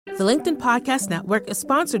The LinkedIn Podcast Network is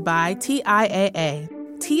sponsored by TIAA.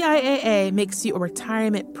 TIAA makes you a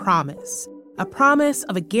retirement promise, a promise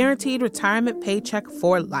of a guaranteed retirement paycheck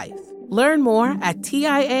for life. Learn more at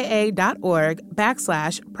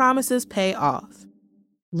TIAA.org/promises pay off.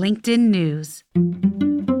 LinkedIn News.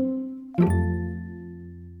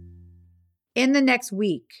 In the next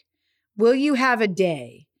week, will you have a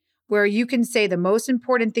day where you can say the most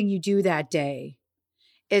important thing you do that day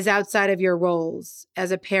is outside of your roles as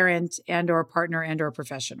a parent and or partner and or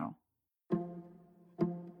professional?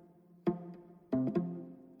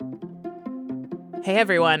 Hey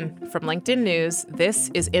everyone, from LinkedIn News, this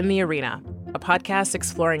is In the Arena, a podcast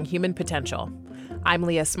exploring human potential. I'm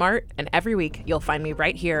Leah Smart, and every week you'll find me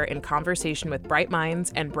right here in conversation with bright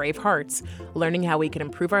minds and brave hearts, learning how we can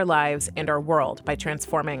improve our lives and our world by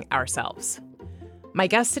transforming ourselves. My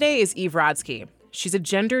guest today is Eve Rodsky. She's a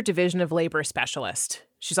gender division of labor specialist.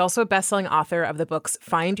 She's also a best-selling author of the books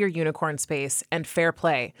Find Your Unicorn Space and Fair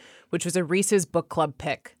Play, which was a Reese's Book Club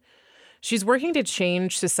pick. She's working to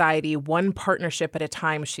change society one partnership at a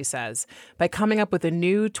time, she says, by coming up with a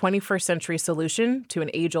new 21st century solution to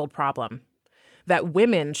an age-old problem. That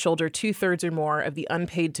women shoulder 2/3 or more of the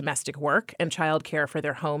unpaid domestic work and childcare for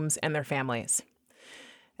their homes and their families.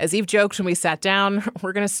 As Eve joked when we sat down,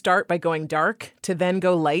 we're going to start by going dark to then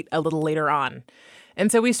go light a little later on. And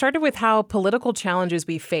so we started with how political challenges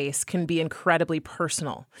we face can be incredibly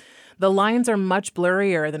personal. The lines are much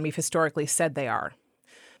blurrier than we've historically said they are.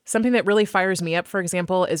 Something that really fires me up, for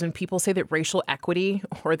example, is when people say that racial equity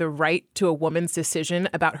or the right to a woman's decision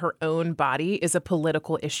about her own body is a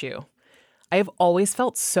political issue. I have always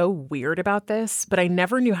felt so weird about this, but I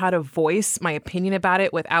never knew how to voice my opinion about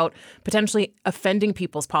it without potentially offending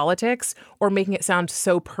people's politics or making it sound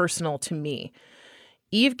so personal to me.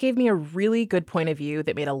 Eve gave me a really good point of view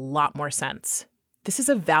that made a lot more sense. This is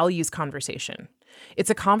a values conversation. It's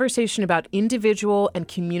a conversation about individual and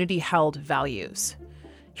community-held values.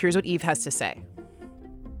 Here's what Eve has to say.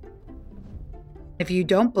 If you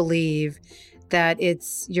don't believe that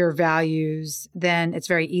it's your values, then it's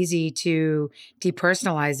very easy to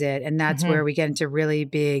depersonalize it. And that's where we get into really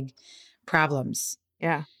big problems.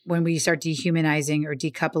 Yeah. When we start dehumanizing or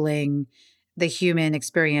decoupling the human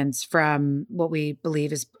experience from what we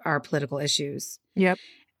believe is our political issues. Yep.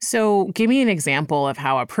 So give me an example of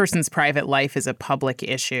how a person's private life is a public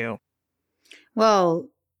issue. Well,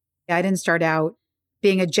 I didn't start out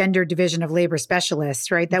being a gender division of labor specialist,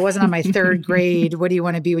 right? That wasn't on my third grade, what do you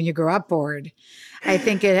want to be when you grow up board. I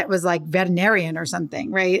think it was like veterinarian or something,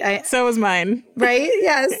 right? So was mine. Right?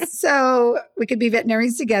 Yes. So we could be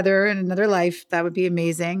veterinarians together in another life. That would be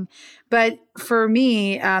amazing. But for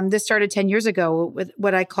me, this started 10 years ago with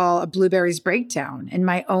what I call a blueberries breakdown in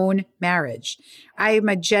my own marriage. I am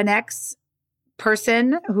a Gen X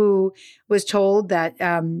person who was told that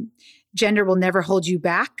gender will never hold you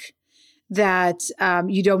back, that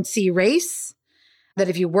you don't see race, that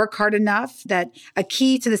if you work hard enough, that a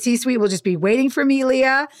key to the C-suite will just be waiting for me,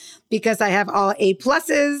 Leah, because I have all A+,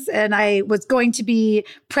 and I was going to be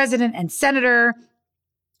president and senator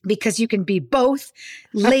because you can be both.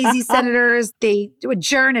 Lazy senators, they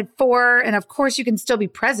adjourn at 4, and of course you can still be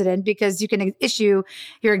president because you can issue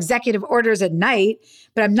your executive orders at night,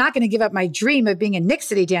 but I'm not going to give up my dream of being a Knick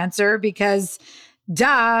City dancer because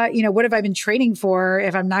what have I been training for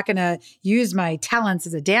if I'm not going to use my talents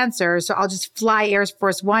as a dancer? So I'll just fly Air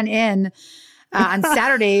Force One in on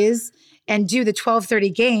Saturdays and do the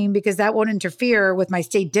 12:30 game because that won't interfere with my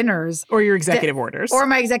state dinners. Or your executive orders. Or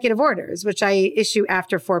my executive orders, which I issue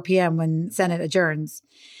after 4 p.m. when Senate adjourns.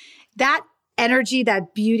 That energy,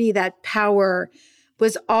 that beauty, that power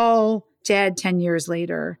was all dead 10 years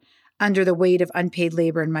later, under the weight of unpaid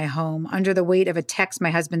labor in my home, under the weight of a text my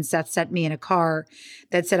husband Seth sent me in a car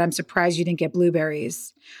that said, "I'm surprised you didn't get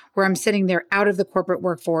blueberries," where I'm sitting there out of the corporate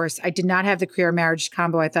workforce. I did not have the career marriage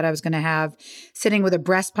combo I thought I was going to have, sitting with a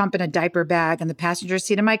breast pump and a diaper bag on the passenger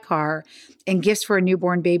seat of my car, and gifts for a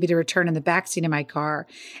newborn baby to return in the backseat of my car,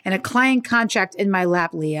 and a client contract in my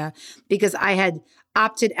lap, Leah, because I had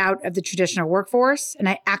opted out of the traditional workforce, and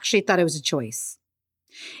I actually thought it was a choice.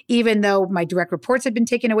 Even though my direct reports had been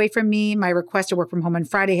taken away from me, my request to work from home on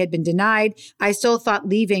Friday had been denied, I still thought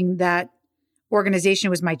leaving that organization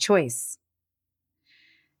was my choice.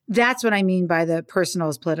 That's what I mean by the personal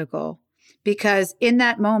is political. Because in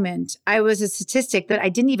that moment, I was a statistic that I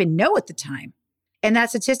didn't even know at the time. And that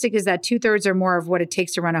statistic is that 2/3 or more of what it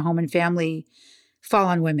takes to run a home and family fall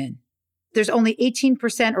on women. There's only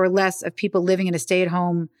 18% or less of people living in a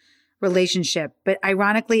stay-at-home relationship. But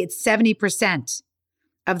ironically, it's 70%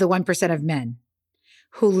 of the 1% of men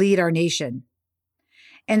who lead our nation.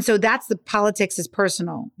 And so that's the politics is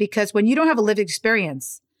personal, because when you don't have a lived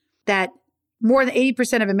experience that more than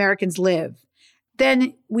 80% of Americans live,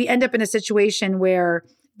 then we end up in a situation where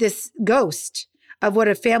this ghost of what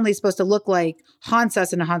a family is supposed to look like haunts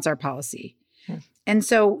us and haunts our policy. And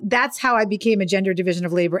so that's how I became a gender division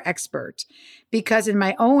of labor expert, because in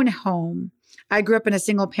my own home, I grew up in a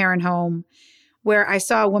single parent home where I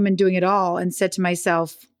saw a woman doing it all and said to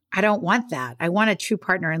myself, I don't want that. I want a true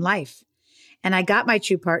partner in life. And I got my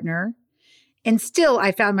true partner. And still,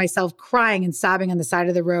 I found myself crying and sobbing on the side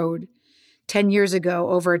of the road 10 years ago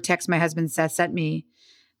over a text my husband Seth sent me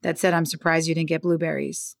that said, I'm surprised you didn't get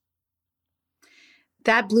blueberries.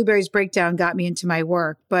 That blueberries breakdown got me into my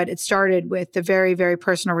work, but it started with the very, very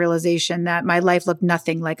personal realization that my life looked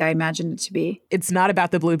nothing like I imagined it to be. It's not about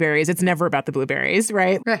the blueberries. It's never about the blueberries,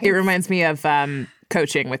 right? It reminds me of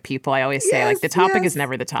coaching with people. I always say, the topic is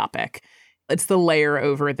never the topic. It's the layer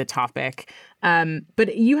over the topic.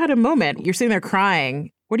 But you had a moment. You're sitting there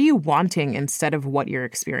crying. What are you wanting instead of what you're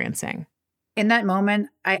experiencing? In that moment,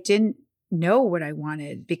 I didn't know what I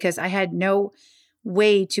wanted because I had no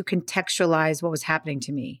way to contextualize what was happening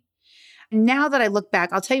to me. Now that I look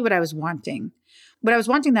back, I'll tell you what I was wanting. What I was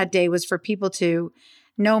wanting that day was for people to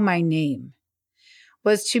know my name,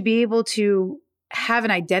 was to be able to have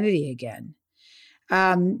an identity again.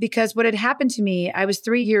 Because what had happened to me, I was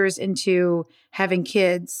 3 years into having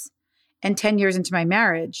kids and 10 years into my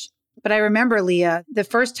marriage. But I remember, Leah, the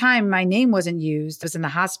first time my name wasn't used was in the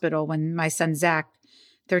hospital when my son, Zach,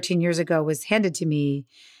 13 years ago, was handed to me.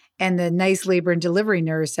 And the nice labor and delivery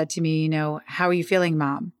nurse said to me, how are you feeling,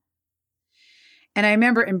 Mom? And I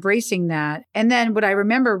remember embracing that. And then what I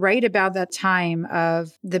remember right about that time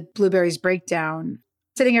of the blueberries breakdown,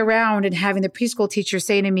 sitting around and having the preschool teacher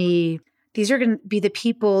say to me, these are going to be the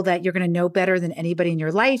people that you're going to know better than anybody in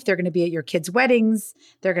your life. They're going to be at your kids' weddings.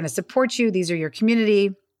 They're going to support you. These are your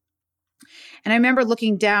community. And I remember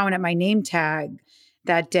looking down at my name tag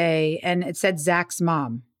that day, and it said Zach's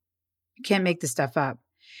mom. You can't make this stuff up.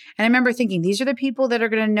 And I remember thinking, these are the people that are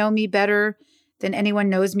going to know me better than anyone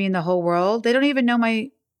knows me in the whole world. They don't even know my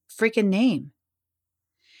freaking name.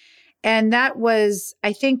 And that was,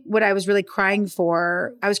 I think, what I was really crying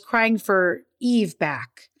for. I was crying for Eve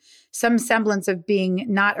back, some semblance of being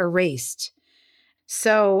not erased.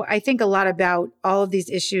 So I think a lot about all of these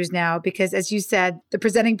issues now, because as you said, the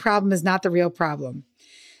presenting problem is not the real problem.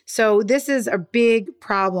 So this is a big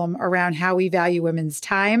problem around how we value women's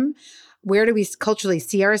time. Where do we culturally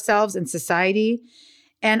see ourselves in society?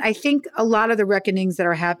 And I think a lot of the reckonings that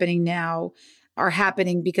are happening now are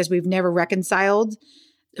happening because we've never reconciled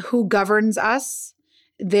who governs us,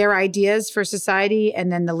 their ideas for society,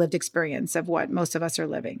 and then the lived experience of what most of us are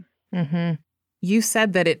living. Mm-hmm. You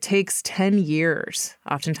said that it takes 10 years,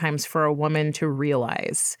 oftentimes, for a woman to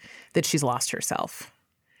realize that she's lost herself.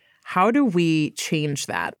 How do we change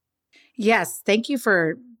that? Yes, thank you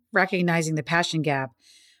for recognizing the passion gap.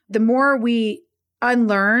 The more we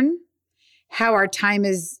unlearn how our time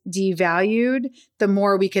is devalued, the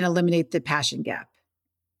more we can eliminate the passion gap.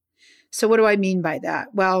 So what do I mean by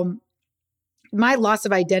that? Well, my loss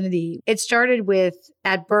of identity, it started with,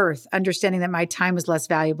 at birth, understanding that my time was less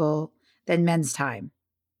valuable than men's time.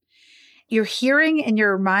 You're hearing in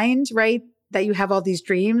your mind, right, that you have all these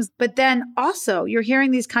dreams, but then also you're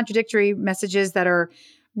hearing these contradictory messages that are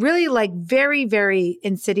really like very, very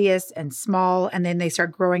insidious and small, and then they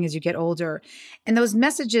start growing as you get older. And those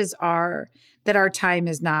messages are that our time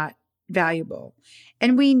is not valuable.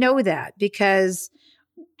 And we know that because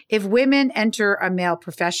if women enter a male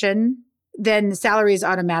profession, then salaries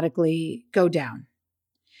automatically go down.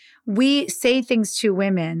 We say things to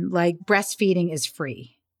women like breastfeeding is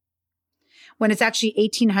free, when it's actually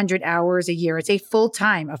 1,800 hours a year. It's a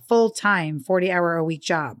full-time 40-hour-a-week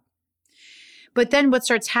job. But then what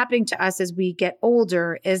starts happening to us as we get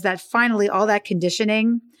older is that finally all that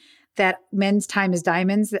conditioning that men's time is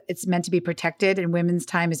diamonds, it's meant to be protected, and women's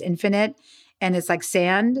time is infinite, and it's like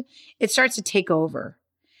sand, it starts to take over.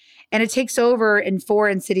 And it takes over in 4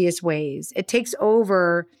 insidious ways. It takes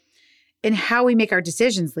over in how we make our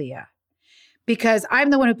decisions, Leah. Because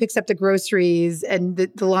I'm the one who picks up the groceries and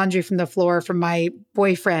the laundry from the floor from my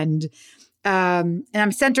boyfriend. And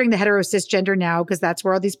I'm centering the hetero-cisgender now because that's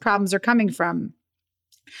where all these problems are coming from.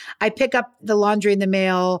 I pick up the laundry in the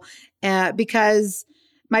mail because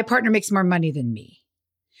my partner makes more money than me.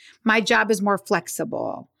 My job is more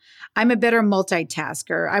flexible. I'm a better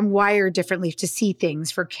multitasker. I'm wired differently to see things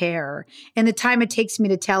for care. And the time it takes me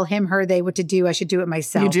to tell him, her, they what to do, I should do it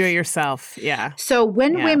myself. You do it yourself. Yeah. So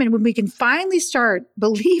when we can finally start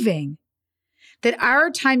believing that our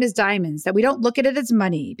time is diamonds, that we don't look at it as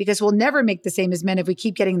money, because we'll never make the same as men if we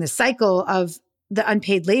keep getting the cycle of the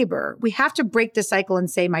unpaid labor. We have to break the cycle and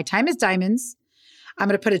say, my time is diamonds. I'm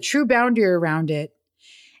going to put a true boundary around it,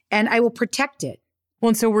 and I will protect it. Well,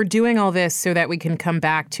 and so we're doing all this so that we can come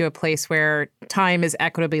back to a place where time is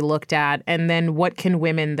equitably looked at. And then what can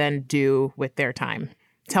women then do with their time?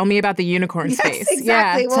 Tell me about the unicorn space.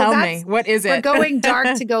 Exactly. Yeah, well, tell me. What is it? We're going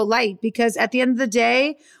dark to go light, because at the end of the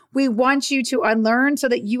day, we want you to unlearn so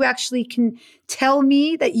that you actually can tell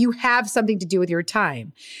me that you have something to do with your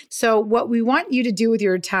time. So what we want you to do with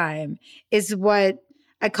your time is what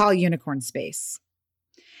I call unicorn space.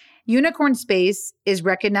 Unicorn space is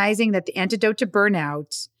recognizing that the antidote to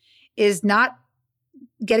burnout is not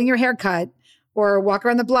getting your hair cut or walk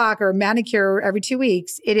around the block or manicure every 2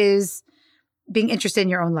 weeks. It is being interested in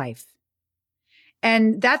your own life.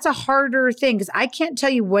 And that's a harder thing, because I can't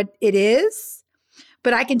tell you what it is,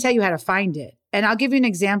 but I can tell you how to find it. And I'll give you an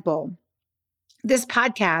example. This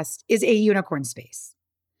podcast is a unicorn space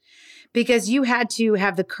because you had to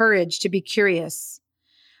have the courage to be curious.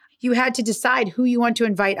 You had to decide who you want to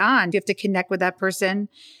invite on. You have to connect with that person.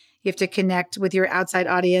 You have to connect with your outside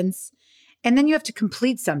audience. And then you have to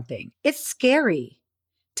complete something. It's scary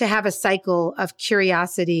to have a cycle of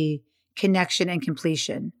curiosity, connection, and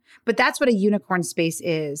completion. But that's what a unicorn space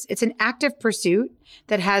is. It's an active pursuit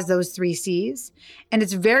that has those 3 C's. And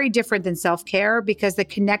it's very different than self-care, because the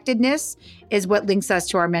connectedness is what links us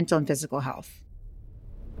to our mental and physical health.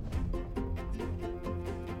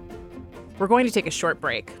 We're going to take a short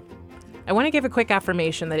break. I want to give a quick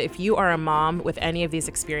affirmation that if you are a mom with any of these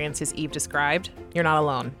experiences Eve described, you're not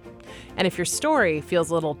alone. And if your story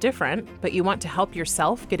feels a little different, but you want to help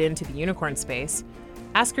yourself get into the unicorn space,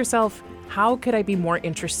 ask yourself, how could I be more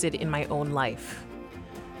interested in my own life?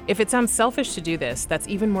 If it sounds selfish to do this, that's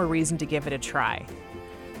even more reason to give it a try.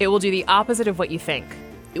 It will do the opposite of what you think.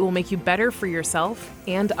 It will make you better for yourself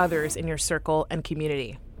and others in your circle and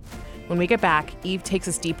community. When we get back, Eve takes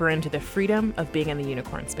us deeper into the freedom of being in the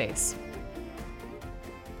unicorn space.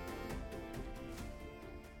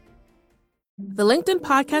 The LinkedIn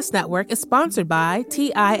Podcast Network is sponsored by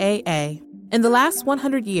TIAA. In the last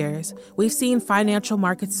 100 years, we've seen financial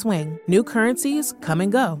markets swing, new currencies come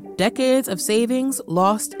and go, decades of savings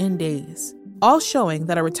lost in days, all showing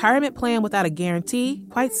that a retirement plan without a guarantee,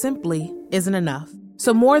 quite simply, isn't enough.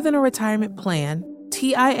 So more than a retirement plan,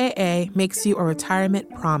 TIAA makes you a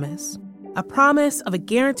retirement promise. A promise of a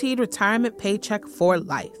guaranteed retirement paycheck for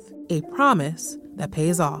life. A promise that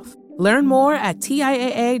pays off. Learn more at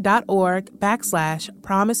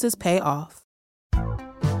TIAA.org/promisespayoff.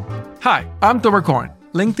 Hi, I'm Tomer Cohen,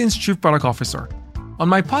 LinkedIn's Chief Product Officer. On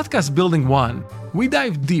my podcast, Building One, we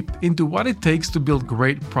dive deep into what it takes to build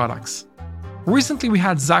great products. Recently, we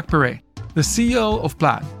had Zach Perret, the CEO of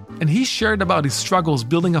Plaid, and he shared about his struggles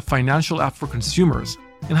building a financial app for consumers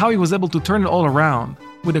and how he was able to turn it all around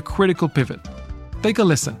with a critical pivot. Take a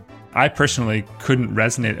listen. I personally couldn't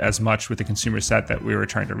resonate as much with the consumer set that we were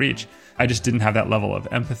trying to reach. I just didn't have that level of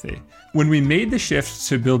empathy. When we made the shift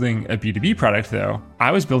to building a B2B product, though,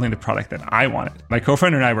 I was building the product that I wanted. My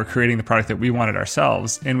co-founder and I were creating the product that we wanted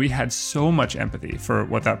ourselves, and we had so much empathy for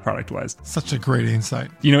what that product was. Such a great insight.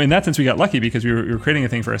 You know, in that sense, we got lucky because we were creating a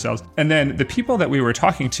thing for ourselves. And then the people that we were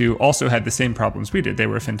talking to also had the same problems we did. They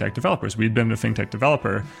were fintech developers. We'd been a fintech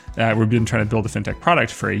developer. We've been trying to build a fintech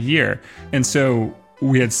product for a year. And so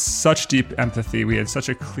we had such deep empathy. We had such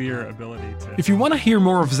a clear ability to... If you want to hear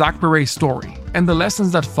more of Zach Perret's story and the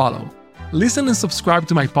lessons that follow, listen and subscribe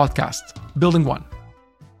to my podcast, Building One.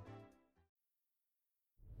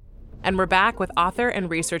 And we're back with author and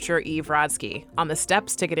researcher Eve Rodsky on the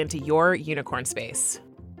steps to get into your unicorn space.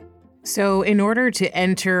 So in order to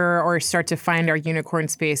enter or start to find our unicorn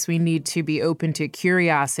space, we need to be open to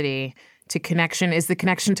curiosity, to connection. Is the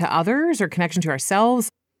connection to others or connection to ourselves?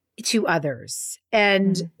 To others.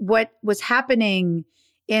 And what was happening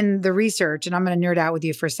in the research, and I'm going to nerd out with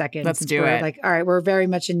you for a second. Let's do it. Like, all right, we're very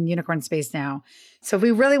much in unicorn space now. So if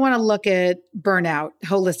we really want to look at burnout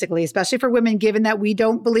holistically, especially for women, given that we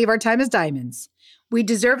don't believe our time is diamonds, we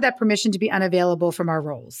deserve that permission to be unavailable from our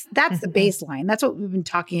roles. That's the baseline. That's what we've been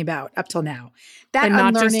talking about up till now. That and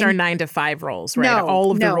not just our 9-to-5 roles, right? No,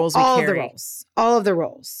 all of the roles we carry. All of the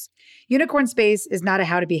roles. Unicorn space is not a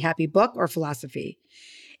how to be happy book or philosophy.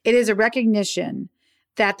 It is a recognition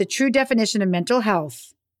that the true definition of mental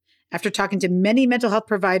health, after talking to many mental health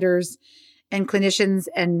providers and clinicians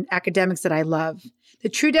and academics that I love, the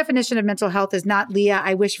true definition of mental health is not, Leah,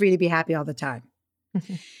 I wish for you to be happy all the time.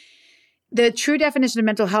 The true definition of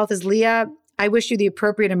mental health is, Leah, I wish you the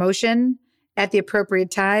appropriate emotion at the appropriate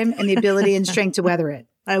time and the ability and strength to weather it.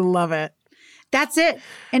 I love it. That's it.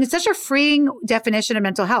 And it's such a freeing definition of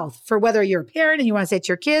mental health for whether you're a parent and you want to say it to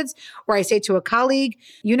your kids, or I say to a colleague,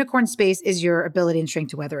 unicorn space is your ability and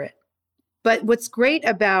strength to weather it. But what's great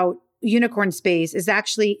about unicorn space is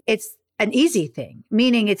actually, it's an easy thing,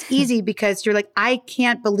 meaning it's easy because you're like, I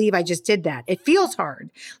can't believe I just did that. It feels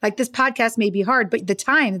hard. Like this podcast may be hard, but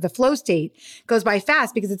the flow state goes by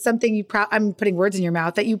fast because it's something I'm putting words in your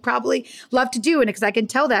mouth that you probably love to do. And because I can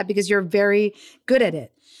tell that because you're very good at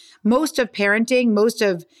it. Most of parenting, most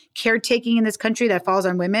of caretaking in this country that falls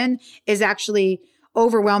on women is actually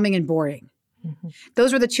overwhelming and boring. Mm-hmm.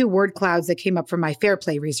 Those were the two word clouds that came up from my Fair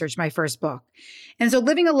Play research, my first book. And so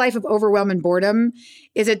living a life of overwhelm and boredom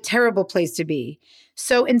is a terrible place to be.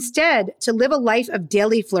 So instead, to live a life of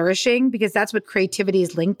daily flourishing, because that's what creativity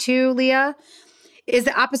is linked to, Leah, is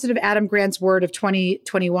the opposite of Adam Grant's word of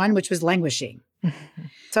 2021, which was languishing. Mm-hmm.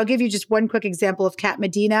 So I'll give you just one quick example of Kat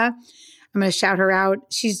Medina. I'm going to shout her out.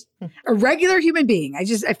 She's a regular human being.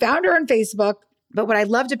 I found her on Facebook. But what I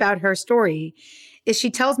loved about her story is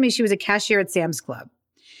she tells me she was a cashier at Sam's Club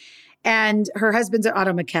and her husband's an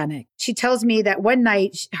auto mechanic. She tells me that one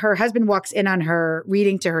night her husband walks in on her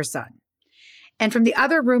reading to her son. And from the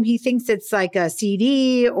other room, he thinks it's like a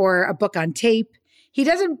CD or a book on tape. He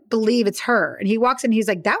doesn't believe it's her. And he walks in, he's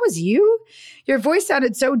like, that was you? Your voice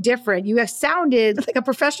sounded so different. You have sounded like a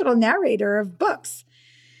professional narrator of books.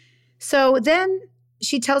 So then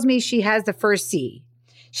she tells me she has the first C.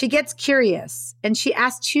 She gets curious and she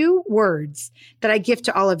asks two words that I gift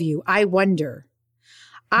to all of you. I wonder.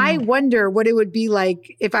 I wonder what it would be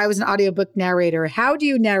like if I was an audiobook narrator. How do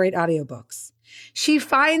you narrate audiobooks? She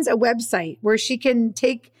finds a website where she can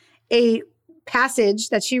take a passage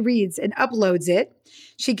that she reads and uploads it.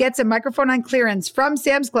 She gets a microphone on clearance from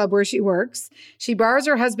Sam's Club where she works. She borrows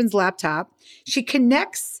her husband's laptop. She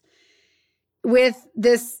connects with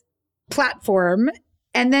this platform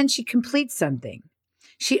and then she completes something.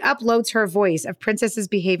 She uploads her voice of princesses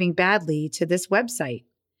behaving badly to this website.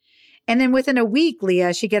 And then within a week,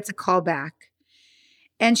 Leah, she gets a call back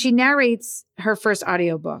and she narrates her first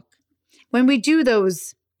audiobook. When we do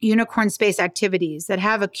those unicorn space activities that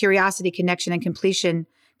have a curiosity, connection, and completion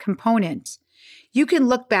component, you can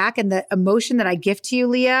look back and the emotion that I gift to you,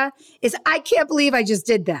 Leah, is I can't believe I just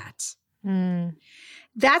did that.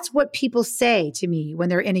 That's what people say to me when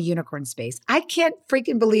they're in a unicorn space. I can't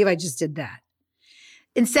freaking believe I just did that.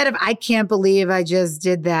 Instead of, I can't believe I just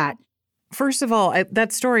did that. First of all,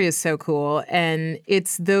 that story is so cool. And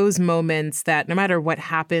it's those moments that no matter what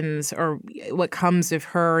happens or what comes of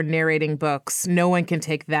her narrating books, no one can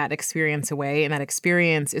take that experience away. And that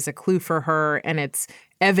experience is a clue for her and it's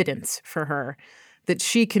evidence for her that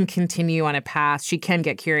she can continue on a path. She can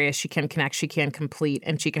get curious. She can connect. She can complete.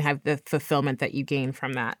 And she can have the fulfillment that you gain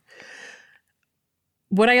from that.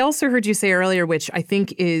 What I also heard you say earlier, which I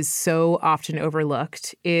think is so often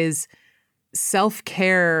overlooked, is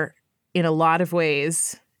self-care in a lot of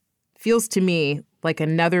ways feels to me like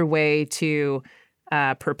another way to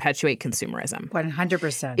perpetuate consumerism.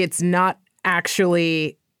 100%. It's not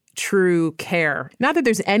actually true care. Not that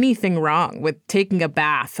there's anything wrong with taking a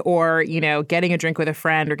bath or, getting a drink with a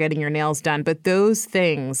friend or getting your nails done, but those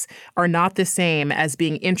things are not the same as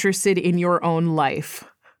being interested in your own life.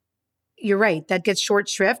 You're right. That gets short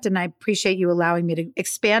shrift, and I appreciate you allowing me to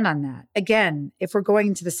expand on that. Again, if we're going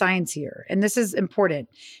into the science here, and this is important,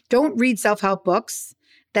 don't read self-help books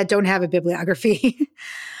that don't have a bibliography.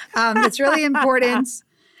 It's really important,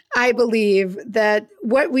 I believe, that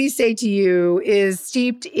what we say to you is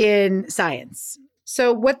steeped in science.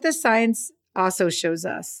 So what the science also shows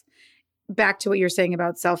us, back to what you're saying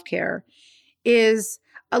about self-care, is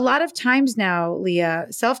a lot of times now, Leah,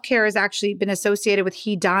 self-care has actually been associated with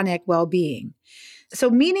hedonic well-being. So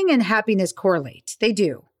meaning and happiness correlate. They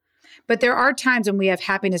do. But there are times when we have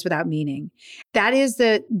happiness without meaning. That is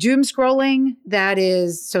the doom scrolling. That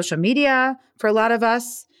is social media for a lot of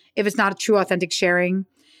us. If it's not a true, authentic sharing,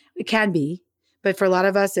 it can be. But for a lot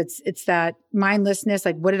of us, it's that mindlessness,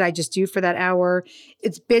 like what did I just do for that hour?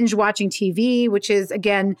 It's binge watching TV, which is,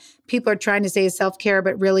 again, people are trying to say is self-care,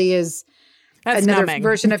 but really is that's another numbing.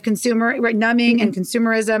 Version of numbing and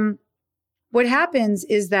consumerism. What happens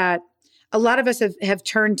is that a lot of us have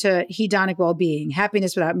turned to hedonic well-being,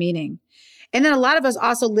 happiness without meaning. And then a lot of us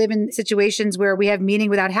also live in situations where we have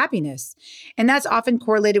meaning without happiness. And that's often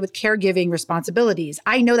correlated with caregiving responsibilities.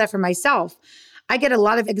 I know that for myself. I get a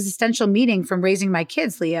lot of existential meaning from raising my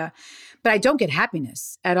kids, Leah, but I don't get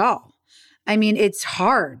happiness at all. I mean, it's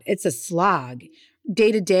hard. It's a slog.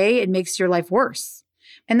 Day to day, it makes your life worse.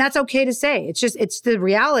 And that's okay to say. It's the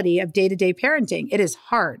reality of day-to-day parenting. It is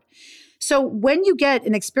hard. So when you get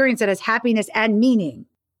an experience that has happiness and meaning,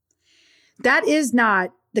 that is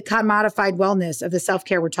not the commodified wellness of the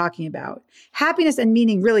self-care we're talking about. Happiness and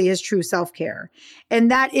meaning really is true self-care. And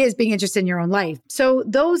that is being interested in your own life. So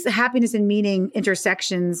those happiness and meaning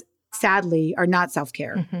intersections sadly, are not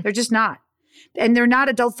self-care. They're just not. And they're not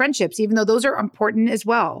adult friendships, even though those are important as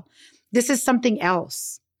well. This is something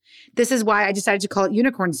else. This is why I decided to call it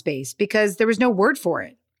unicorn space, because there was no word for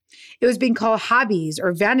it. It was being called hobbies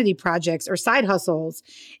or vanity projects or side hustles.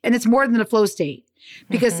 And it's more than a flow state,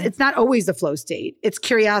 because it's not always the flow state. It's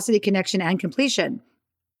curiosity, connection, and completion.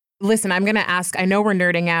 Listen, I'm going to ask, I know we're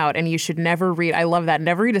nerding out and you should never read, I love that,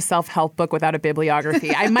 never read a self-help book without a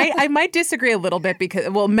bibliography. I might disagree a little bit because,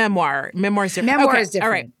 well, memoir is different. Memoir is different.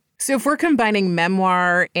 All right. So if we're combining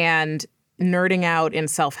memoir and nerding out in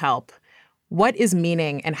self-help, what is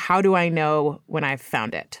meaning and how do I know when I've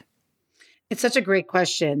found it? It's such a great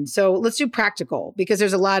question. So let's do practical, because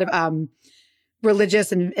there's a lot of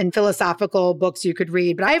religious and philosophical books you could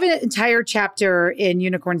read. But I have an entire chapter in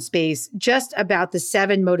Unicorn Space just about the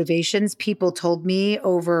 7 motivations people told me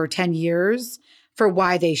over 10 years for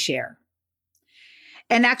why they share.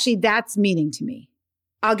 And actually, that's meaning to me.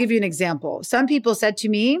 I'll give you an example. Some people said to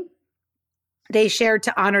me, they shared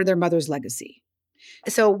to honor their mother's legacy.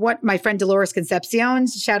 So what my friend Dolores Concepcion,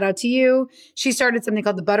 shout out to you, she started something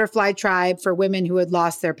called the Butterfly Tribe for women who had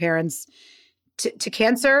lost their parents to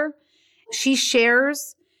cancer. She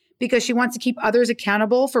shares because she wants to keep others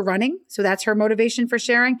accountable for running. So that's her motivation for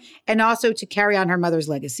sharing, and also to carry on her mother's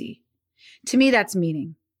legacy. To me, that's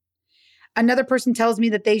meaning. Another person tells me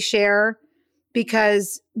that they share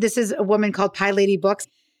because this is a woman called Pie Lady Books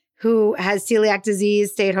who has celiac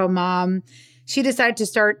disease, stay-at-home mom. She decided to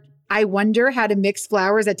start I Wonder How to Mix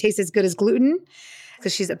Flours That Taste as Good as Gluten,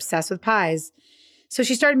 because she's obsessed with pies. So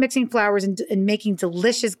she started mixing flours and making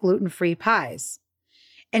delicious gluten-free pies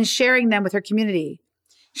and sharing them with her community,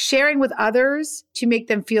 sharing with others to make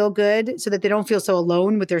them feel good so that they don't feel so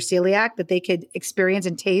alone with their celiac, that they could experience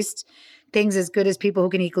and taste things as good as people who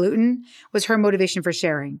can eat gluten, was her motivation for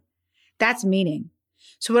sharing. That's meaning.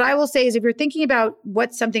 So what I will say is, if you're thinking about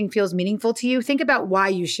what something feels meaningful to you, think about why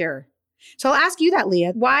you share. So I'll ask you that,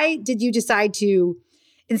 Leah. Why did you decide to,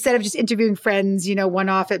 instead of just interviewing friends,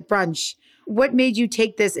 one-off at brunch, what made you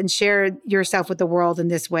take this and share yourself with the world in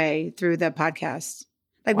this way through the podcast?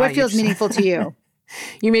 Like, what feels meaningful to you?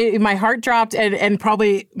 You made my heart dropped and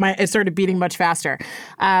probably it started beating much faster.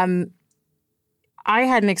 I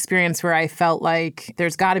had an experience where I felt like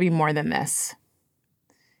there's got to be more than this.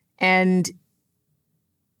 And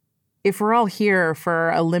if we're all here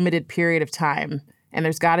for a limited period of time and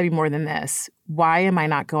there's got to be more than this, why am I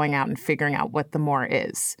not going out and figuring out what the more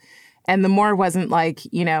is? And the more wasn't like,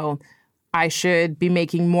 I should be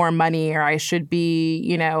making more money, or I should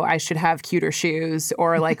be, I should have cuter shoes,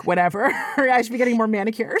 or like whatever, or I should be getting more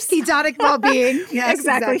manicures. Hedonic well-being. Yes,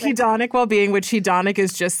 exactly. Hedonic well-being, which hedonic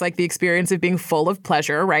is just like the experience of being full of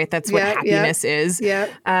pleasure, right? That's what happiness is. Yeah.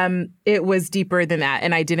 It was deeper than that,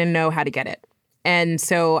 and I didn't know how to get it. And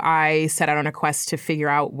so I set out on a quest to figure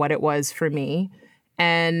out what it was for me.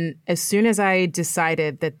 And as soon as I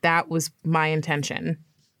decided that that was my intention,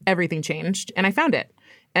 everything changed, and I found it.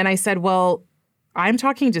 And I said, well, I'm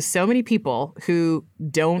talking to so many people who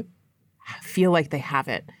don't feel like they have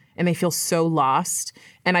it, and they feel so lost.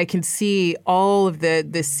 And I can see all of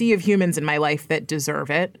the sea of humans in my life that deserve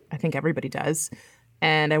it. I think everybody does.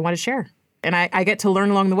 And I want to share. And I get to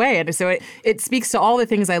learn along the way. And so it speaks to all the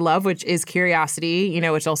things I love, which is curiosity,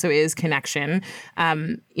 which also is connection,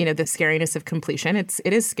 the scariness of completion. It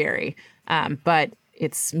is scary, but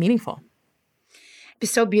it's meaningful.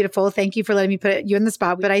 So beautiful. Thank you for letting me put you on the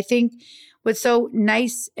spot. But I think what's so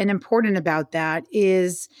nice and important about that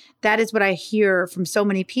is what I hear from so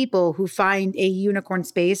many people who find a unicorn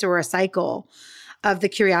space or a cycle of the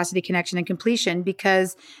curiosity, connection, and completion,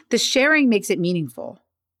 because the sharing makes it meaningful.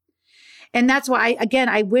 And that's why,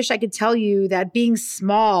 I wish I could tell you that being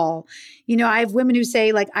small, I have women who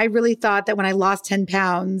say, like, I really thought that when I lost 10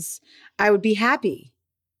 pounds, I would be happy.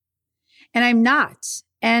 And I'm not.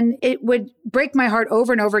 And it would break my heart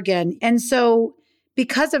over and over again. And so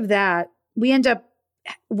because of that, we end up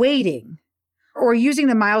waiting or using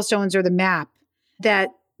the milestones or the map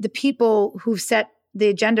that the people who've set the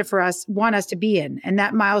agenda for us want us to be in. And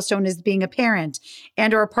that milestone is being a parent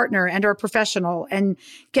and or a partner and or a professional and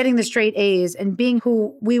getting the straight A's and being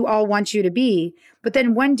who we all want you to be. But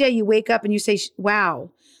then one day you wake up and you say,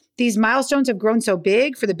 wow, these milestones have grown so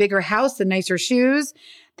big, for the bigger house, the nicer shoes,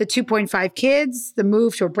 the 2.5 kids, the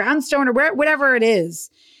move to a brownstone, or whatever it is.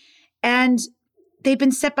 And they've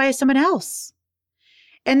been set by someone else.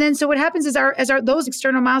 And then so what happens is as those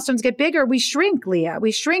external milestones get bigger, we shrink, Leah.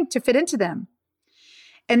 We shrink to fit into them.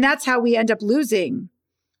 And that's how we end up losing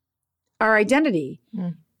our identity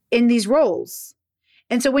in these roles.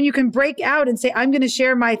 And so when you can break out and say, I'm going to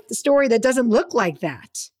share my story that doesn't look like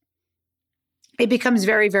that, it becomes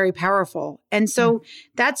very, very powerful. And so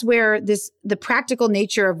that's where the practical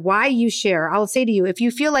nature of why you share. I'll say to you, if you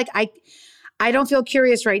feel like I don't feel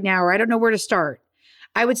curious right now, or I don't know where to start,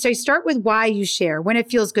 I would say start with why you share when it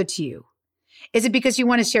feels good to you. Is it because you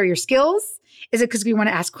want to share your skills? Is it because you want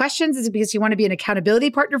to ask questions? Is it because you want to be an accountability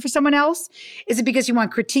partner for someone else? Is it because you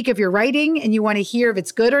want critique of your writing and you want to hear if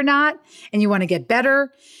it's good or not and you want to get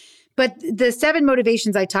better? But the 7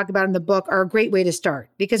 motivations I talk about in the book are a great way to start,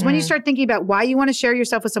 because when you start thinking about why you want to share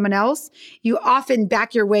yourself with someone else, you often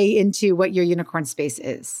back your way into what your unicorn space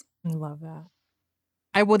is. I love that.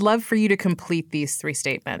 I would love for you to complete these 3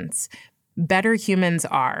 statements. Better humans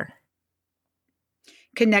are.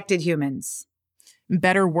 Connected humans.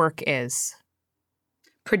 Better work is.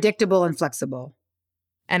 Predictable and flexible.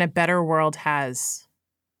 And a better world has.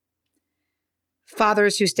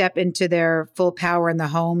 Fathers who step into their full power in the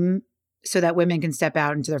home so that women can step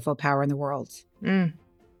out into their full power in the world.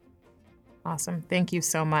 Awesome. Thank you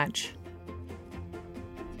so much.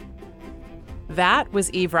 That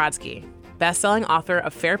was Eve Rodsky, best-selling author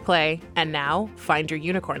of Fair Play and now Find Your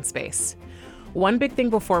Unicorn Space. One big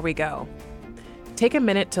thing before we go. Take a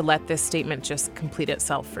minute to let this statement just complete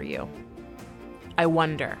itself for you. I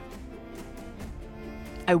wonder.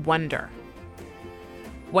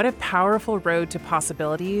 What a powerful road to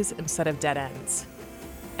possibilities instead of dead ends.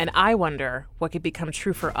 And I wonder what could become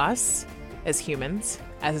true for us as humans,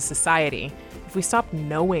 as a society, if we stopped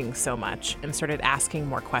knowing so much and started asking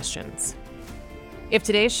more questions. If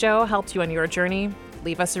today's show helped you on your journey,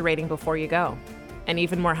 leave us a rating before you go. And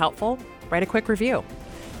even more helpful, write a quick review.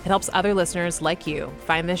 It helps other listeners like you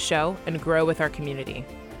find this show and grow with our community.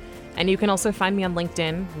 And you can also find me on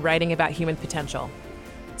LinkedIn writing about human potential.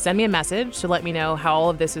 Send me a message to let me know how all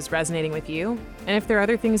of this is resonating with you and if there are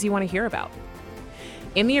other things you want to hear about.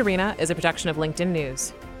 In the Arena is a production of LinkedIn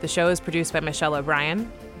News. The show is produced by Michelle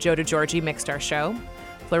O'Brien. Joe DeGiorgi mixed our show.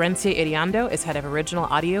 Florencia Iriando is head of original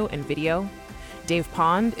audio and video. Dave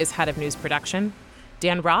Pond is head of news production.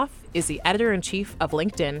 Dan Roth is the editor-in-chief of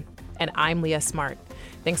LinkedIn. And I'm Leah Smart.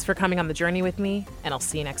 Thanks for coming on the journey with me, and I'll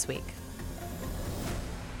see you next week.